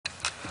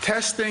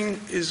Testing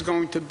is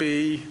going to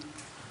be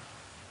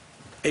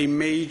a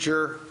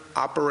major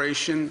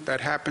operation that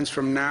happens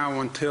from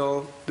now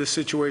until this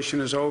situation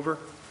is over.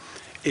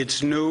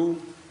 It's new,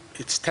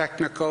 it's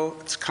technical,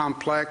 it's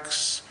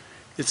complex,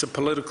 it's a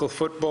political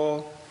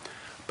football,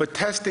 but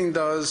testing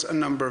does a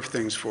number of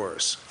things for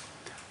us.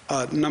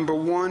 Number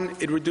one,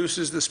 it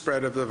reduces the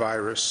spread of the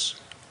virus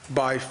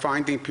by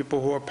finding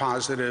people who are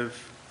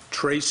positive,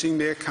 tracing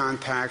their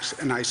contacts,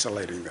 and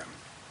isolating them.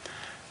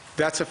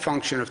 That's a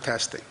function of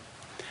testing.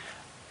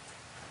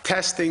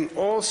 Testing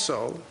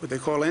also, what they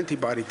call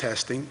antibody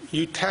testing,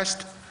 you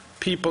test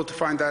people to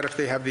find out if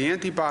they have the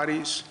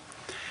antibodies.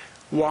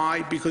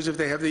 Why? Because if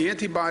they have the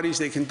antibodies,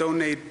 they can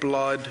donate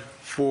blood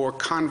for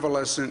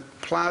convalescent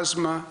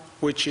plasma,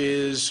 which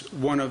is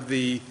one of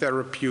the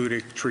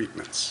therapeutic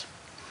treatments.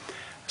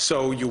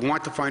 So you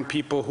want to find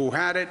people who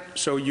had it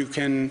so you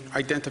can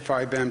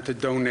identify them to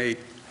donate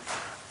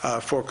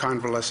for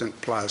convalescent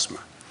plasma.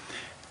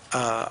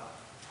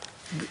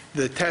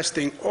 The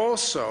testing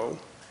also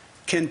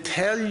can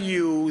tell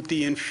you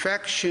the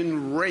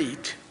infection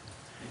rate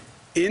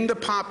in the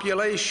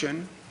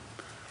population,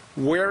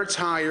 where it's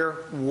higher,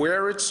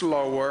 where it's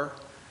lower,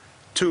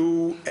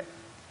 to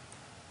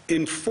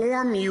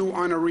inform you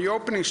on a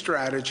reopening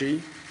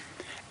strategy.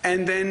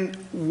 And then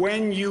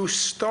when you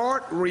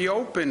start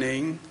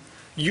reopening,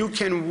 you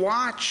can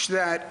watch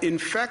that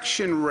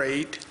infection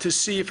rate to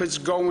see if it's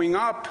going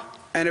up,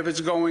 and if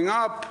it's going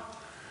up,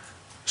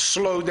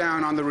 slow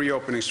down on the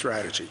reopening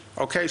strategy.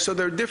 Okay, so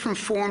there are different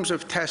forms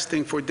of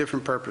testing for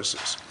different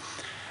purposes.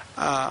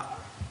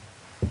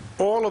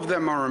 All of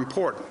them are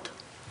important.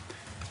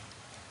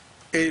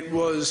 It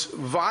was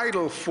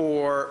vital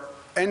for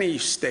any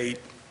state,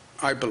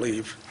 I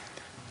believe,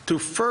 to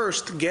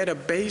first get a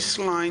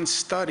baseline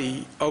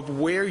study of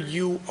where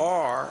you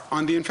are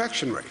on the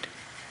infection rate.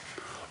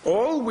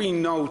 All we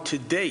know to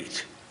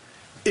date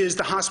is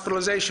the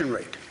hospitalization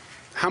rate.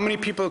 How many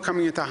people are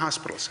coming into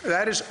hospitals?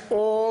 That is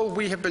all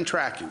we have been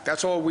tracking.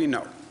 That's all we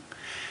know.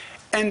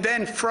 And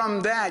then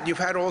from that, you've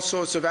had all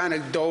sorts of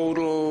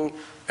anecdotal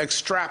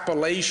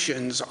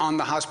extrapolations on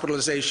the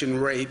hospitalization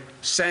rate,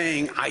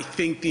 saying, I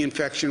think the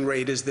infection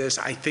rate is this,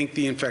 I think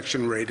the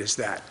infection rate is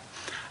that.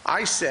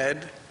 I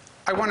said,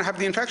 I want to have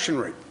the infection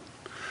rate.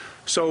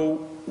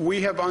 So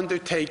we have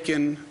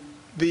undertaken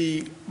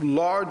the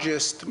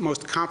largest,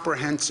 most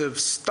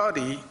comprehensive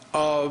study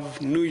of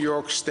New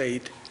York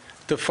State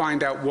to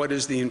find out what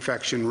is the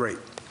infection rate.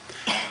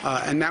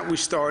 And that we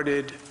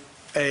started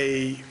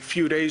a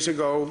few days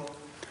ago.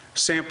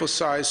 Sample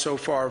size so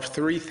far of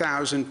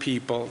 3,000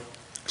 people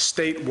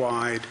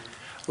statewide.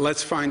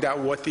 Let's find out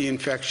what the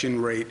infection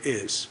rate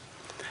is.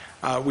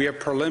 We have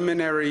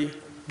preliminary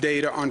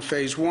data on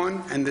phase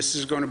 1, and this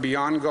is going to be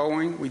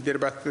ongoing. We did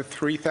about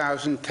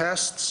 3,000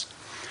 tests.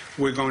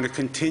 We're going to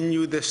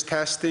continue this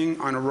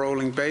testing on a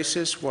rolling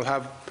basis. We'll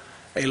have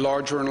a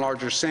larger and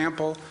larger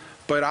sample,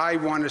 but I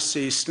want to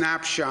see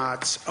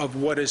snapshots of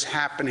what is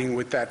happening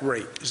with that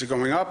rate. Is it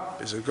going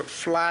up? Is it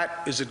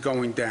flat? Is it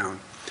going down?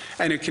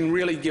 And it can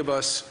really give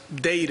us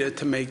data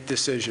to make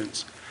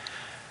decisions.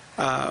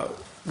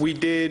 We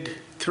did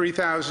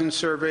 3,000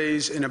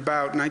 surveys in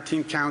about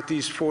 19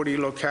 counties, 40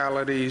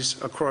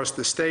 localities across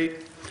the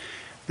state.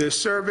 The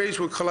surveys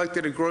were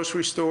collected at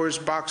grocery stores,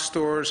 box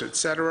stores, et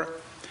cetera.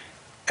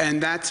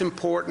 And that's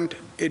important.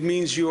 It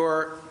means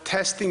you're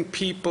testing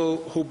people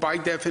who, by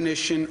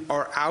definition,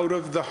 are out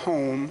of the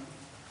home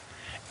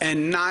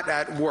and not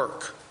at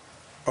work.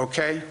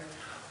 Okay?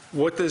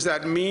 What does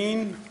that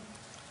mean?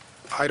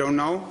 I don't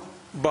know,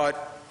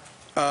 but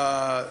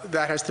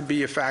that has to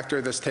be a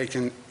factor that's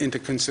taken into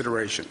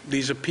consideration.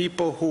 These are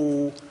people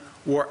who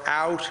were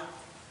out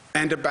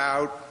and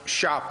about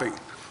shopping.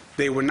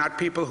 They were not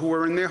people who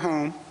were in their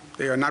home.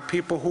 They are not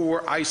people who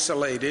were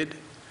isolated.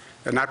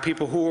 They're not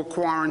people who were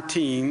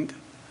quarantined,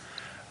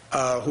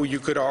 who you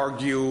could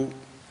argue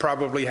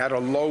probably had a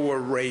lower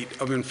rate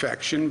of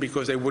infection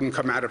because they wouldn't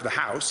come out of the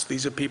house.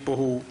 These are people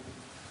who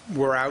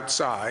were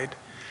outside.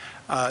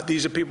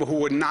 These are people who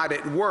were not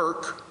at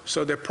work,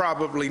 so they're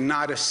probably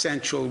not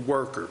essential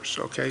workers,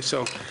 okay?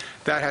 So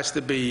that has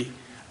to be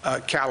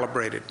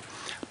calibrated.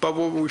 But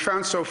what we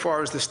found so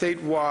far is the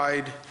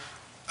statewide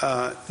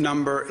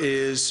number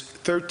is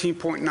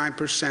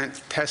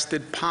 13.9%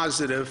 tested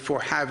positive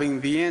for having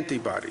the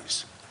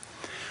antibodies.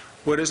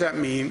 What does that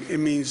mean? It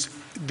means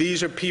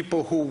these are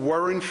people who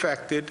were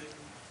infected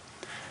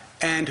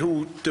and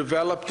who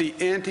developed the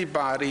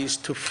antibodies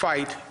to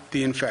fight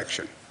the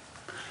infection.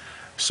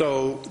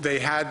 So they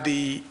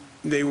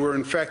were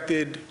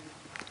infected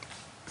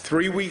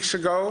 3 weeks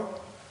ago,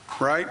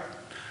 right?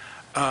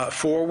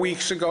 4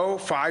 weeks ago,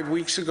 5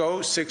 weeks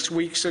ago, 6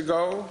 weeks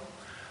ago,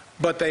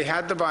 but they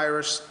had the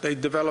virus, they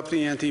developed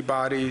the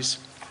antibodies,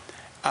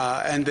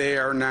 and they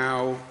are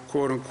now,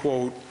 quote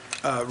unquote,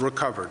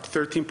 recovered.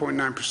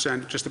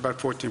 13.9%, just about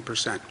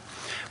 14%.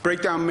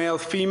 Breakdown male,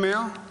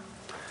 female.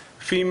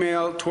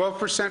 Female,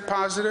 12%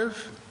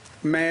 positive.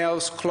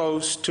 Males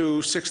close to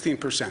 16%,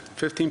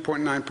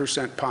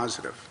 15.9%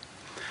 positive.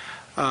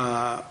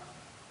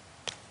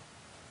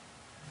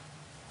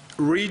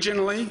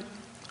 Regionally,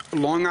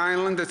 Long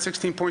Island at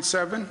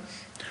 16.7,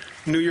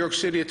 New York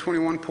City at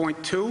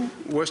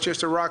 21.2,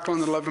 Westchester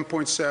Rockland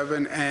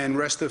 11.7, and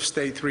rest of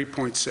state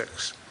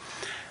 3.6.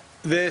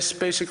 This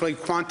basically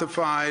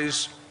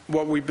quantifies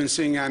what we've been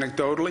seeing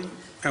anecdotally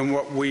and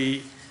what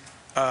we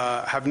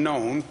have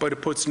known, but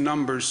it puts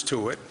numbers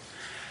to it.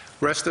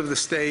 Rest of the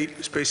state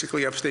is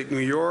basically upstate New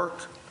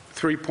York,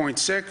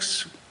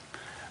 3.6.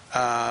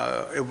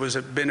 It was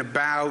been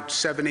about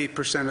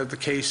 7-8% of the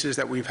cases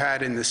that we've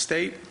had in the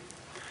state.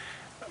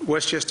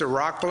 Westchester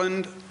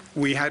Rockland,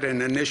 we had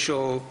an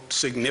initial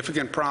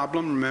significant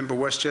problem. Remember,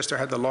 Westchester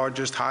had the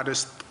largest,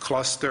 hottest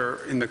cluster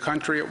in the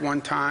country at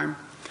one time.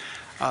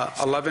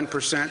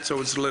 11%,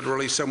 so it's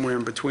literally somewhere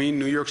in between.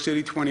 New York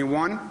City,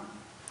 21,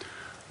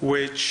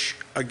 which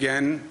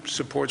again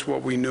supports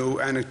what we knew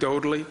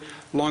anecdotally.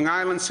 Long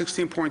Island,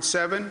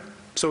 16.7,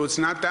 so it's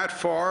not that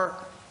far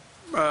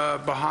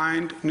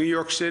behind New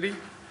York City,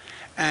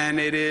 and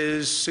it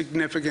is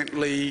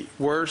significantly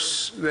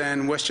worse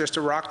than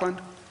Westchester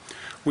Rockland.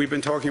 We've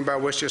been talking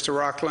about Westchester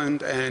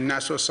Rockland, and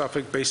Nassau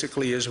Suffolk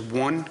basically is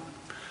 1,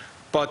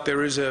 but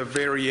there is a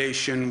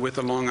variation with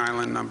the Long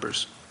Island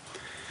numbers.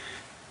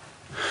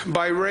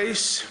 By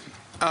race,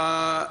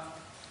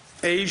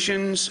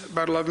 Asians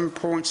about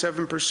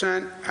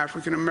 11.7%,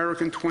 African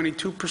American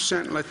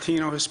 22%,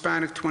 Latino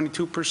Hispanic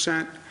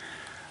 22%,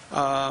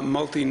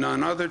 multi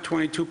none other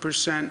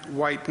 22%,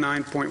 white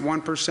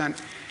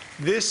 9.1%.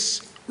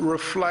 This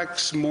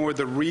reflects more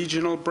the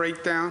regional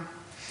breakdown.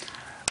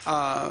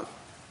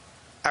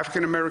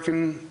 African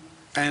American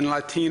and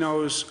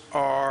Latinos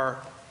are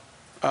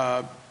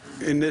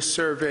in this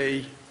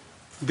survey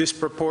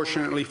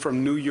disproportionately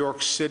from New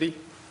York City,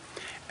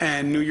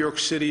 and New York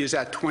City is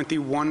at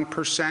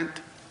 21%.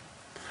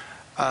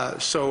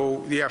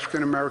 So the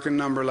African American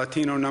number,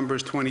 Latino number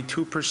is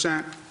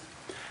 22%,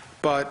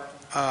 but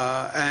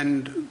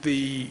and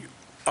the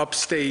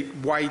upstate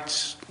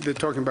whites, they're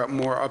talking about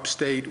more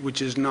upstate,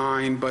 which is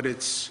 9, but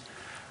it's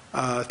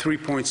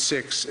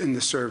 3.6 in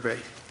the survey.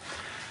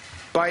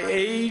 By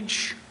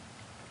age,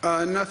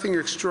 nothing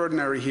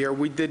extraordinary here.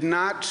 We did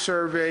not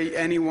survey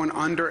anyone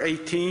under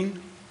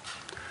 18,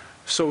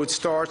 so it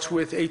starts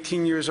with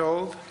 18 years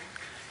old.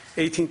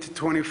 18 to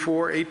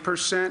 24,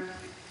 8%.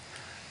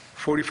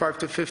 45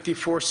 to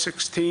 54,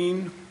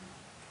 16.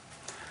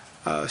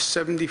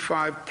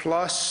 75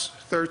 plus,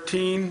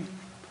 13.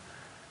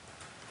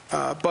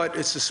 But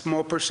it's a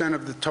small percent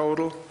of the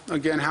total.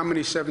 Again, how many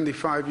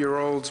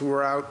 75-year-olds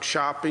were out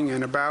shopping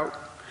and about?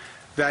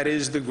 That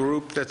is the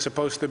group that's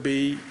supposed to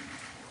be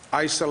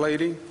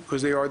isolating,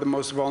 because they are the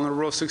most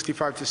vulnerable,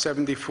 65 to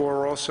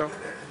 74 also.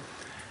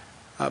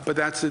 But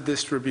that's the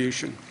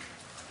distribution.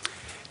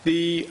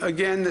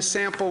 Again, the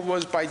sample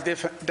was by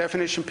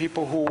definition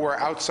people who were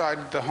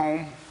outside the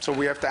home, so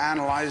we have to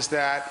analyze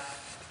that.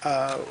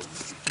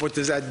 What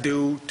does that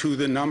do to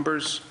the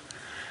numbers?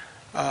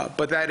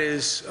 But that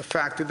is a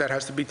factor that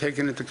has to be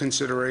taken into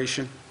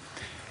consideration.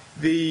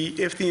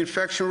 If the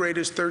infection rate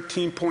is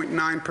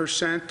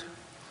 13.9%,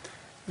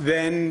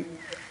 then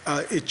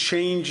it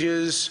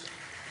changes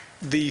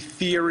the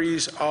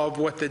theories of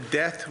what the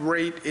death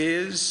rate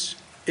is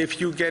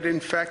if you get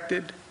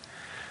infected.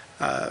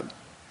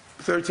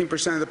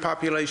 13% of the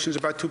population is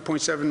about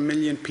 2.7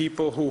 million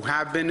people who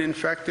have been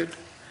infected.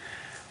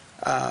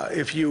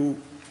 If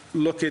you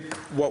look at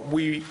what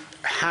we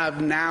have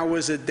now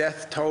as a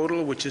death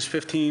total, which is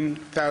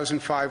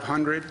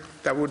 15,500,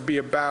 that would be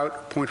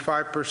about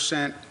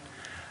 0.5%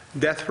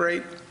 death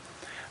rate.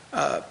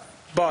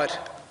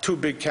 But two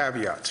big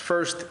caveats.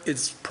 First,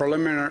 it's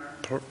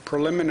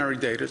preliminary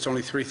data. It's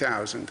only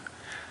 3,000.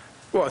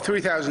 Well,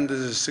 3,000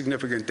 is a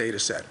significant data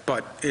set,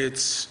 but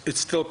it's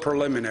still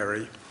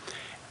preliminary.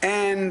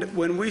 And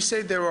when we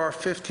say there are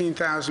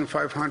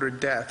 15,500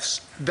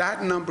 deaths,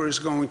 that number is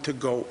going to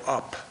go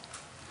up.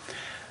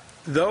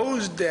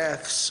 Those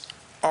deaths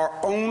are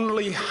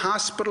only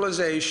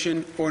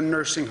hospitalization or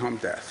nursing home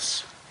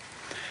deaths.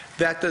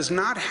 That does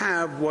not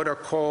have what are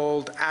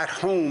called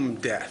at-home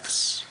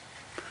deaths,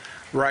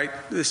 right?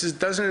 This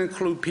doesn't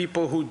include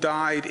people who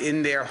died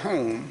in their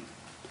home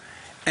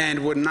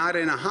and were not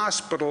in a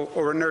hospital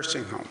or a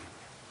nursing home.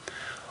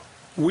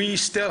 We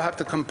still have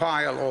to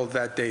compile all of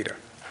that data.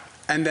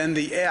 And then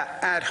the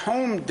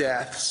at-home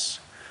deaths,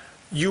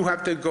 you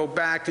have to go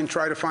back and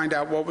try to find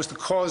out what was the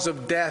cause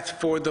of death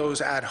for those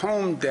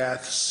at-home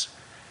deaths,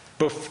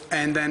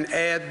 and then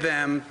add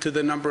them to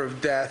the number of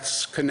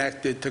deaths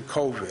connected to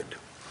COVID.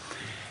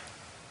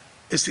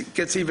 It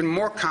gets even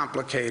more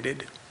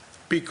complicated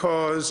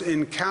because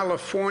in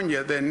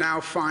California, they're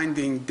now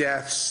finding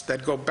deaths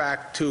that go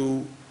back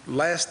to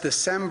last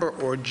December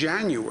or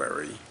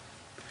January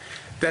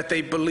that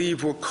they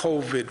believe were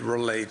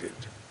COVID-related.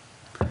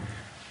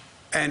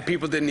 And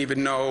people didn't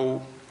even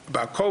know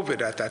about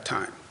COVID at that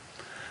time.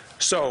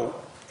 So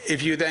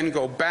if you then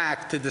go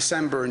back to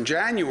December and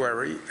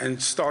January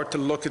and start to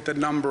look at the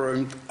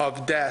number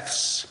of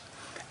deaths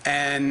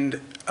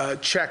and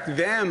check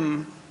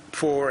them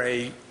for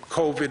a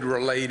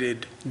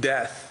COVID-related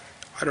death,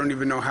 I don't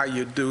even know how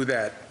you do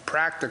that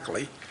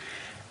practically,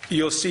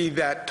 you'll see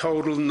that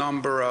total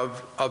number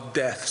of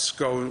deaths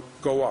go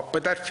up.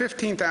 But that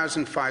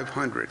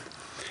 15,500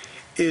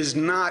 is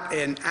not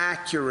an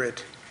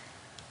accurate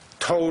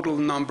total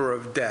number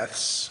of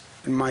deaths,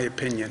 in my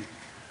opinion.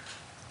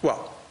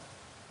 Well,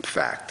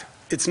 fact,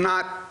 it's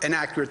not an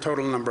accurate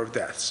total number of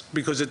deaths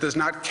because it does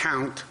not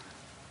count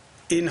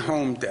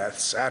in-home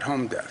deaths,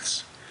 at-home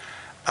deaths.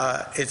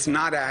 It's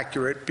not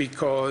accurate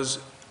because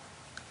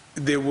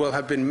there will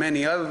have been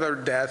many other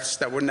deaths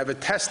that were never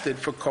tested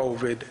for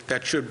COVID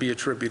that should be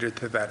attributed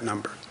to that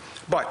number.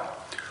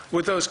 But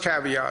with those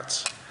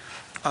caveats,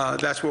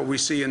 that's what we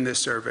see in this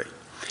survey.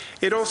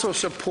 It also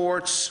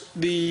supports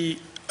the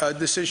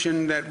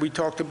decision that we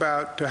talked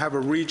about to have a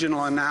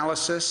regional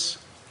analysis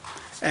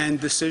and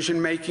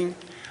decision-making.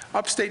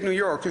 Upstate New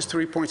York is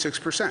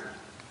 3.6%.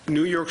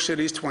 New York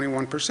City is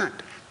 21%.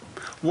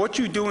 What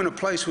you do in a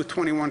place with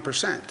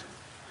 21%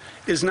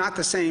 is not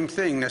the same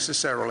thing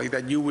necessarily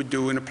that you would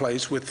do in a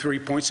place with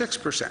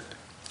 3.6%.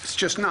 It's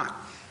just not.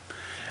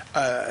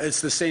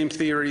 It's the same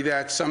theory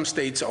that some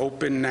states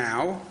open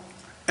now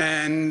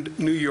and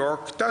New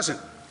York doesn't,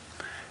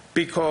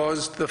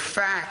 because the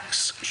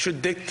facts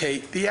should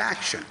dictate the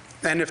action.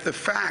 And if the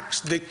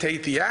facts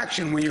dictate the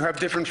action, when you have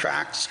different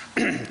facts,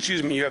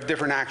 excuse me, you have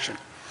different action.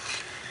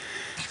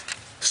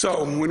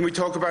 So when we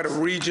talk about a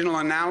regional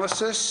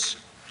analysis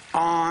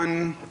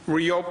on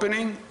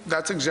reopening,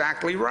 that's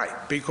exactly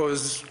right,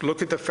 because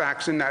look at the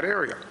facts in that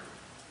area.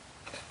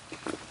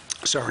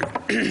 Sorry.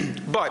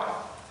 But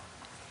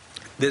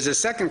there's a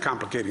second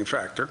complicating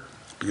factor,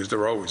 because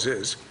there always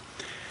is.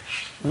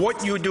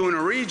 What you do in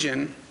a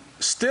region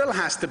still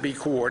has to be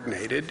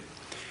coordinated,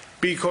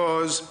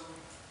 because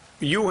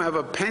you have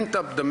a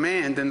pent-up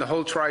demand in the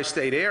whole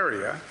tri-state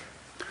area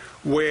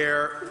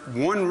where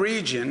one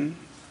region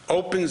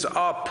opens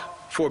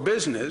up for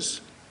business.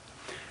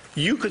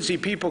 You could see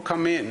people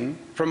come in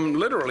from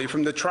literally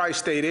from the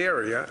tri-state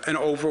area and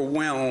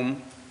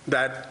overwhelm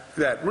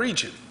that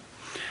region.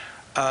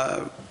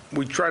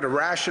 We try to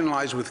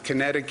rationalize with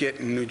Connecticut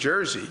and New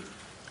Jersey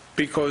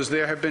because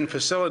there have been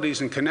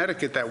facilities in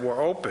Connecticut that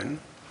were open,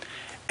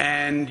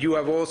 and you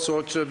have all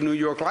sorts of New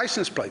York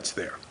license plates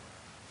there.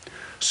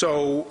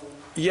 So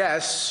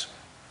yes,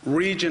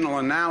 regional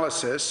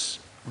analysis,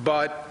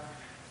 but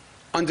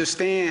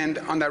understand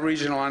on that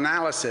regional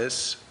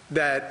analysis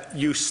that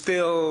you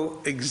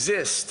still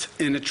exist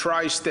in a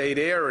tri-state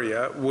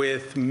area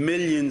with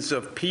millions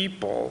of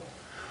people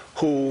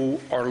who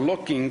are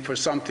looking for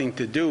something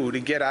to do to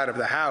get out of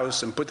the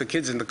house and put the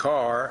kids in the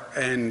car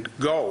and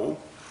go.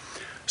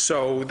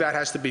 So that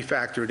has to be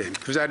factored in,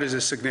 because that is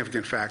a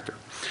significant factor.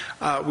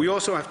 We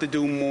also have to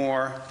do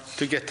more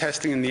to get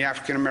testing in the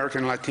African American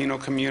and Latino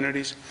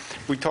communities.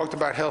 We talked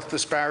about health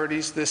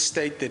disparities. This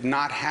state did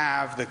not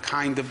have the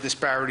kind of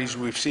disparities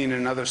we've seen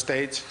in other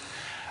states,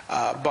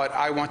 but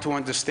I want to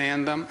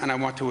understand them and I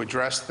want to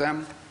address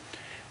them.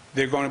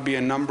 There are going to be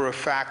a number of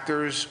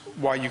factors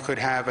why you could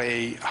have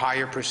a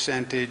higher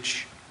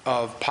percentage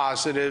of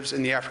positives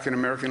in the African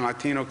American and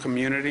Latino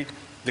community.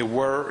 There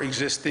were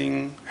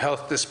existing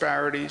health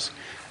disparities.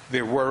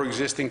 There were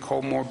existing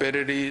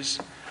comorbidities,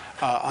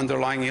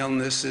 underlying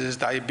illnesses,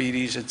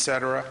 diabetes, et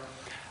cetera.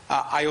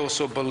 I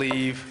also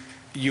believe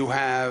you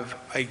have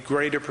a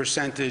greater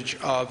percentage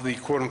of the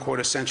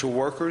quote-unquote essential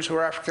workers who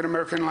are African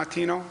American and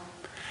Latino.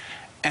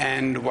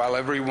 And while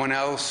everyone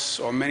else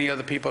or many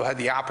other people had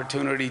the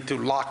opportunity to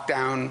lock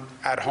down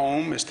at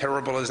home, as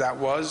terrible as that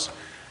was,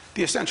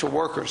 the essential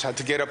workers had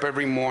to get up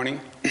every morning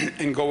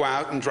and go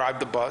out and drive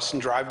the bus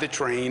and drive the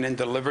train and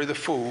deliver the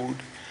food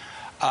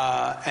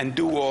and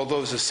do all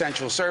those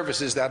essential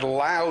services that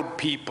allowed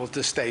people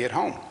to stay at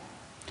home.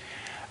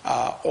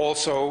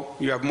 Also,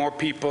 you have more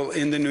people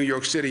in the New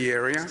York City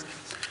area,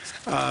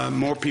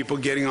 more people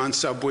getting on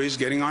subways,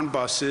 getting on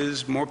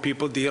buses, more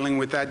people dealing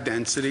with that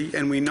density,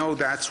 and we know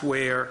that's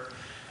where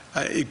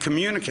it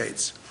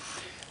communicates.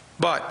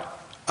 But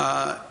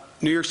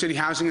New York City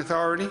Housing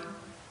Authority,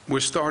 we're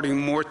starting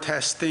more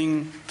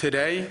testing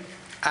today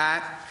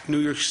at New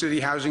York City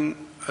Housing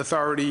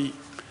Authority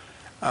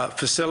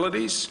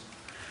facilities.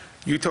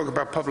 You talk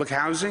about public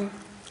housing.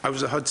 I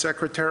was a HUD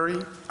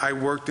secretary. I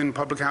worked in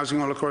public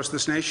housing all across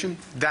this nation.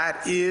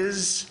 That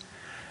is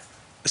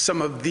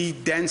some of the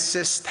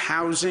densest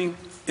housing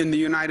in the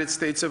United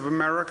States of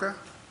America.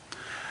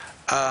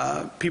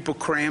 People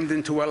crammed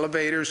into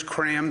elevators,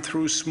 crammed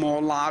through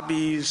small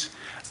lobbies,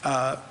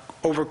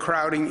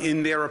 overcrowding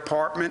in their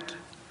apartment.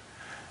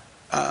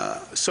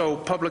 So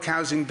public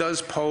housing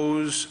does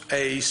pose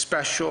a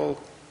special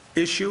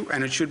issue,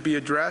 and it should be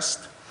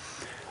addressed.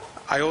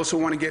 I also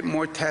want to get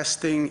more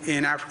testing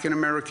in African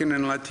American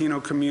and Latino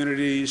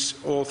communities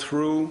all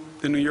through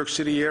the New York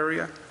City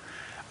area,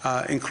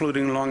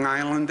 including Long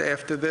Island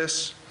after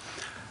this.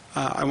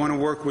 I want to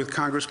work with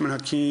Congressman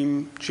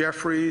Hakeem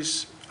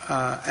Jeffries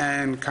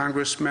and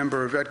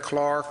Congressmember Yvette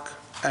Clarke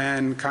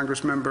and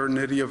Congressmember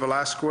Nydia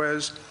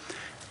Velasquez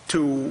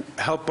to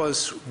help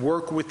us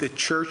work with the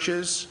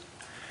churches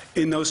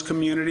in those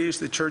communities.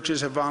 The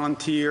churches have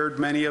volunteered,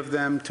 many of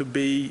them, to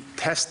be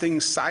testing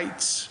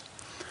sites.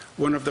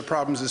 One of the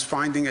problems is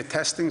finding a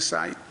testing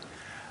site.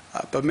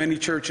 But many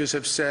churches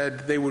have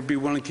said they would be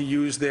willing to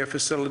use their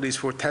facilities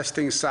for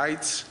testing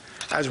sites.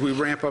 As we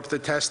ramp up the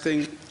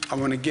testing, I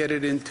want to get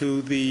it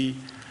into the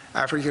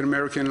African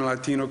American and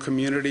Latino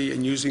community,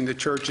 and using the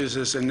churches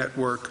as a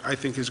network, I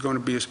think, is going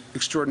to be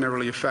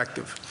extraordinarily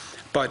effective.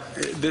 But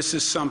this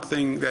is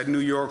something that New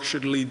York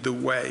should lead the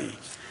way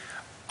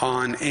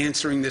on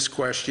answering this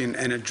question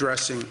and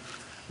addressing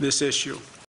this issue.